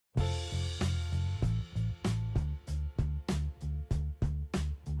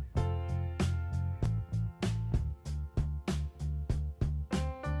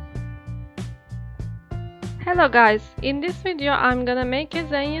Hello guys, in this video I'm gonna make a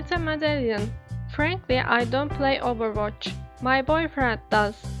Zenyetta medallion. Frankly, I don't play Overwatch. My boyfriend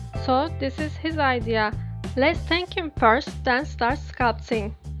does, so this is his idea. Let's thank him first, then start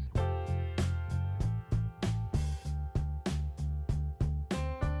sculpting.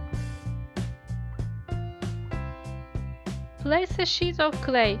 Place a sheet of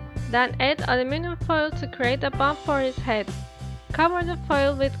clay, then add aluminum foil to create a bump for his head. Cover the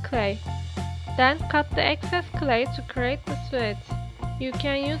foil with clay. Then cut the excess clay to create the sweat. You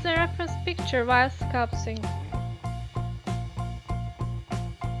can use a reference picture while sculpting.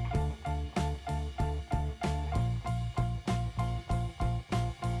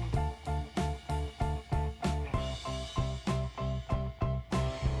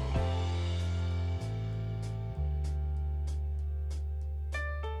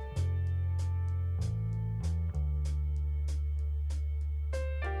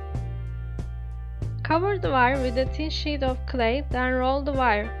 Cover the wire with a thin sheet of clay, then roll the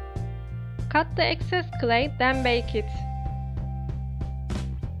wire. Cut the excess clay, then bake it.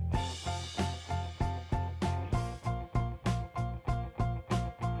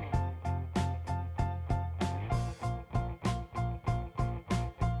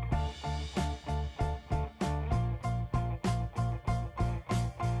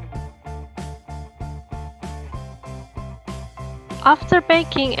 After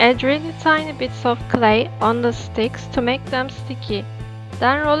baking, add really tiny bits of clay on the sticks to make them sticky.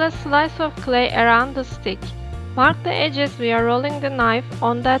 Then roll a slice of clay around the stick. Mark the edges via rolling the knife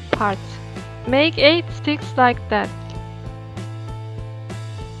on that part. Make 8 sticks like that.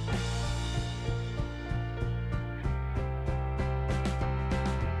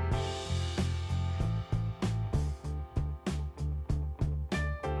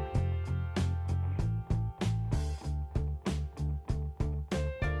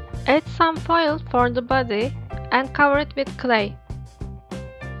 Add some foil for the body and cover it with clay.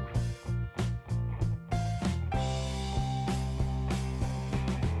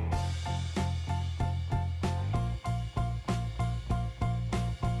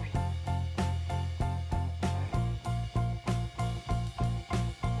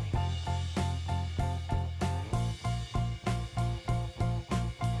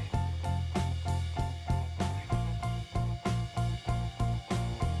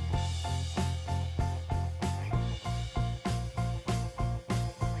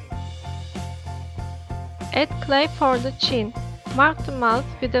 Add clay for the chin. Mark the mouth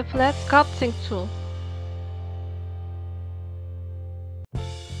with a flat sculpting tool.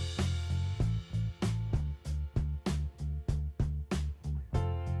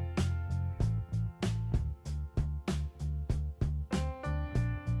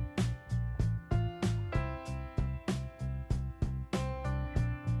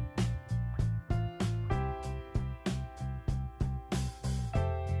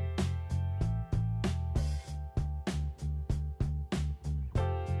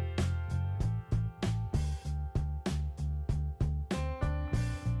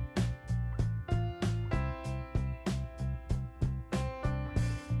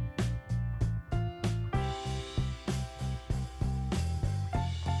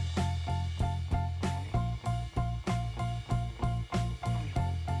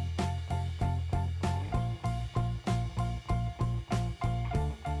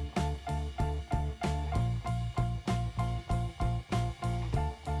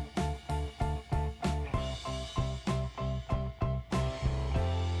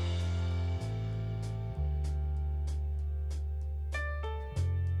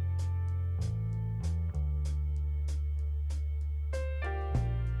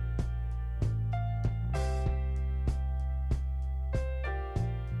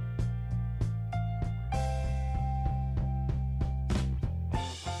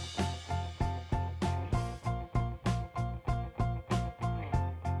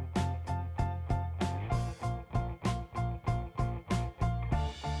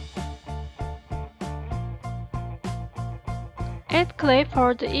 Add clay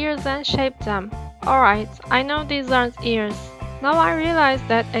for the ears and shape them. Alright, I know these aren't ears. Now I realize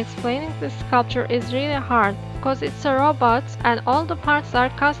that explaining this sculpture is really hard, because it's a robot and all the parts are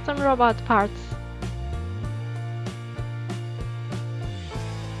custom robot parts.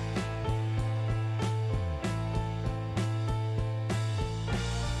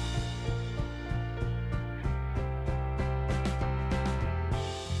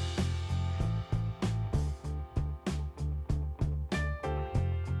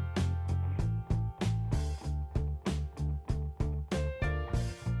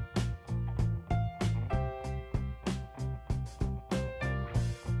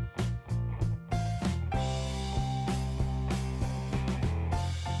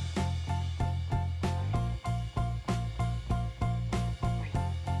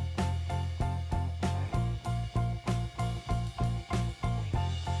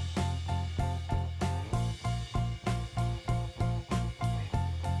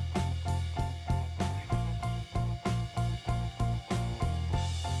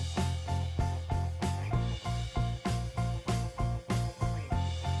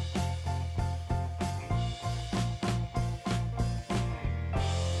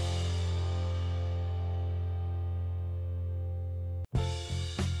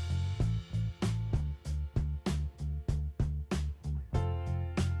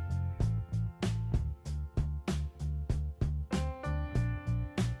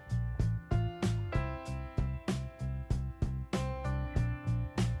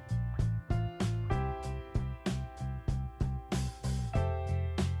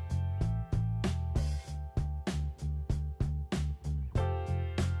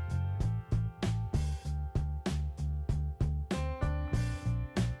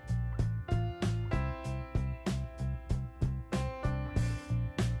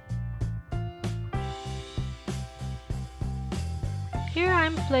 Here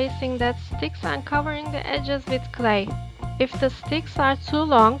I'm placing that sticks and covering the edges with clay. If the sticks are too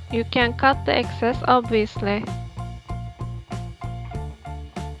long, you can cut the excess obviously.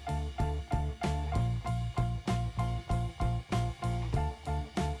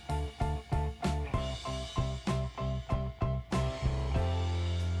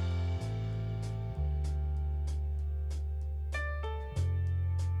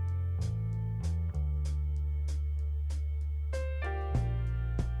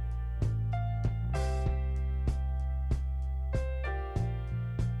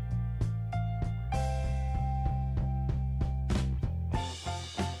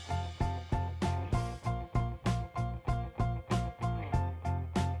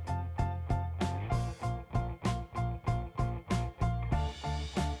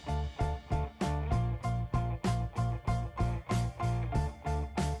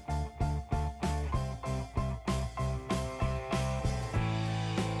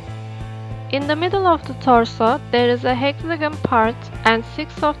 In the middle of the torso, there is a hexagon part and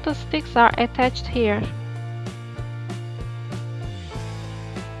 6 of the sticks are attached here.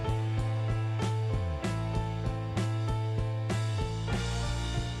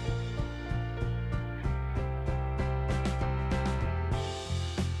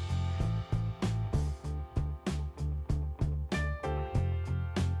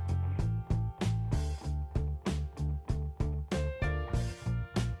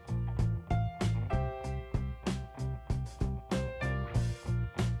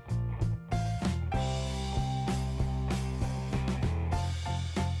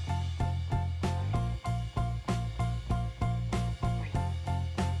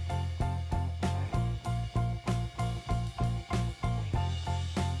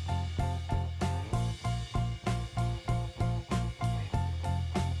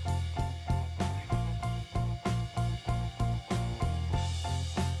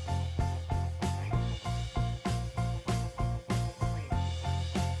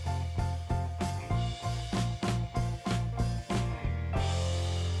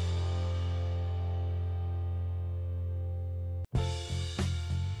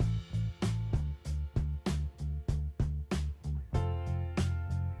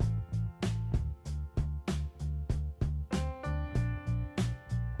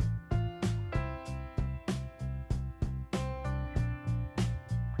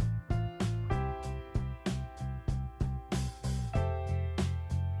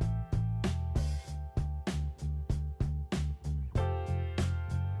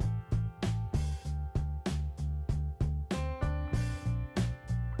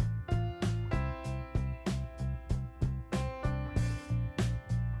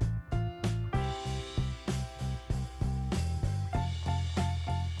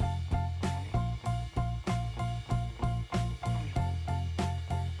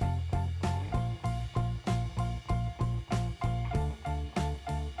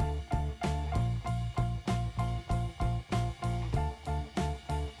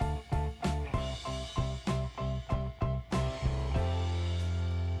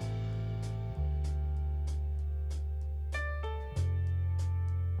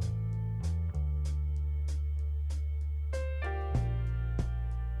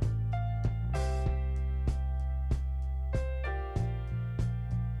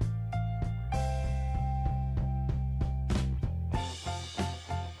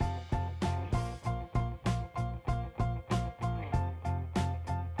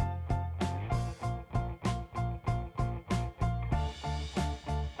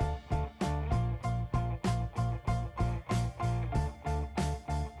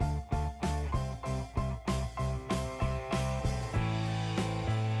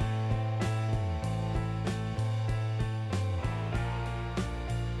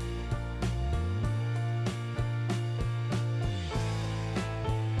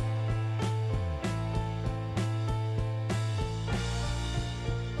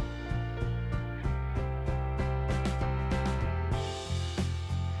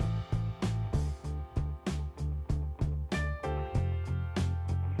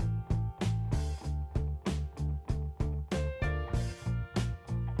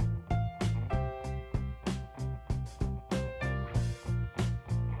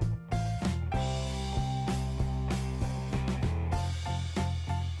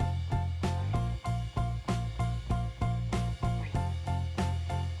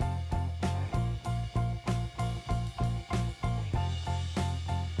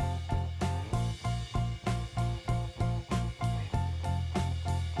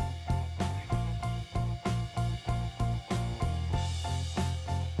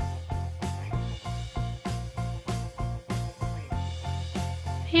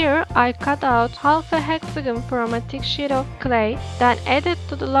 Here I cut out half a hexagon from a thick sheet of clay, then add it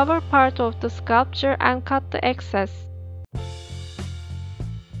to the lower part of the sculpture and cut the excess.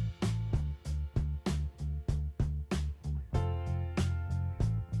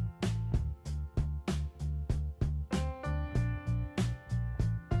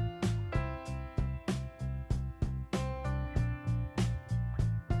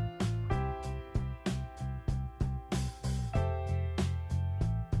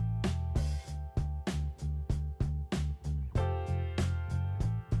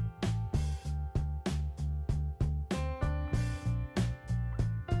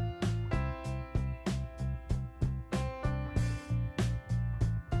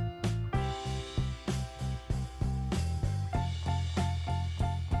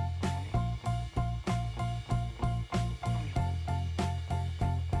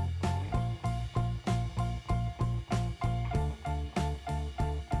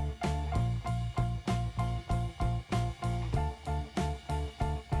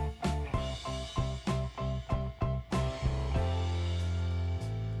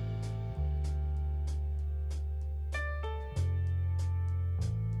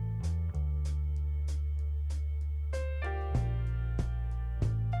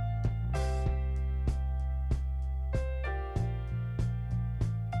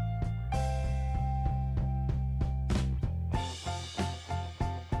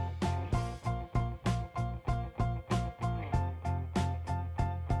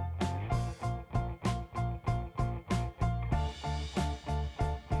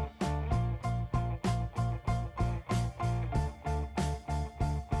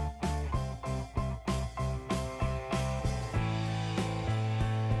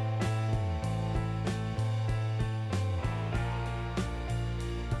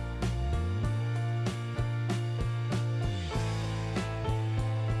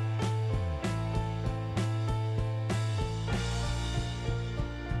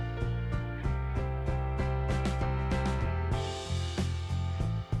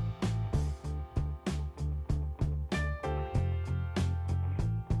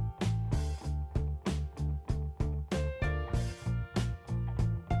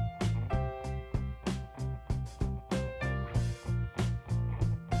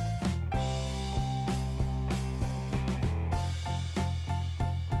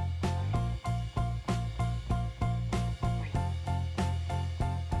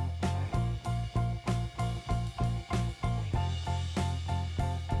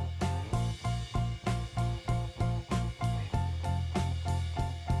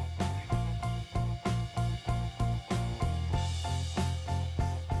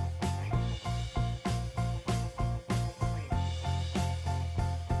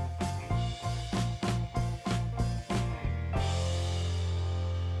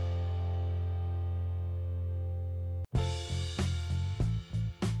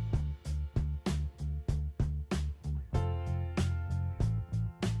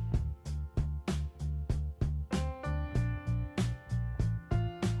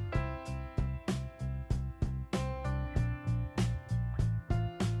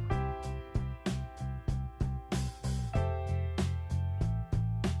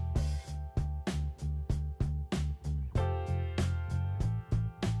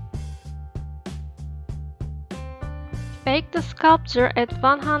 Bake the sculpture at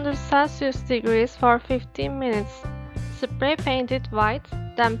 100 Celsius degrees for 15 minutes. Spray paint it white,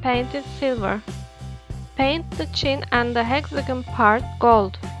 then paint it silver. Paint the chin and the hexagon part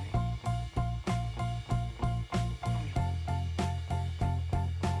gold.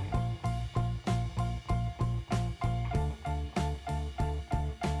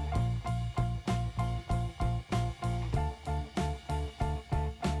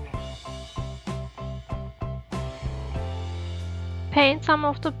 Paint some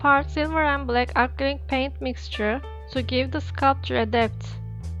of the parts silver and black acrylic paint mixture to give the sculpture a depth.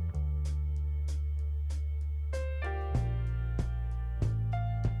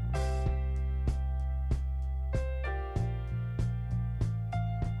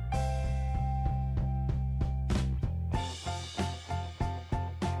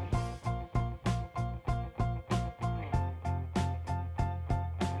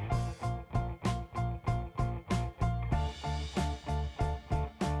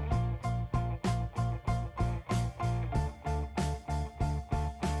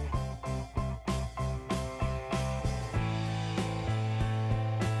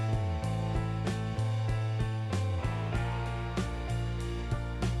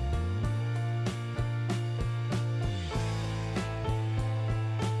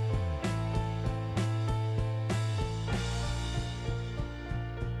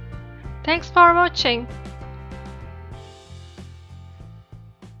 Thanks for watching.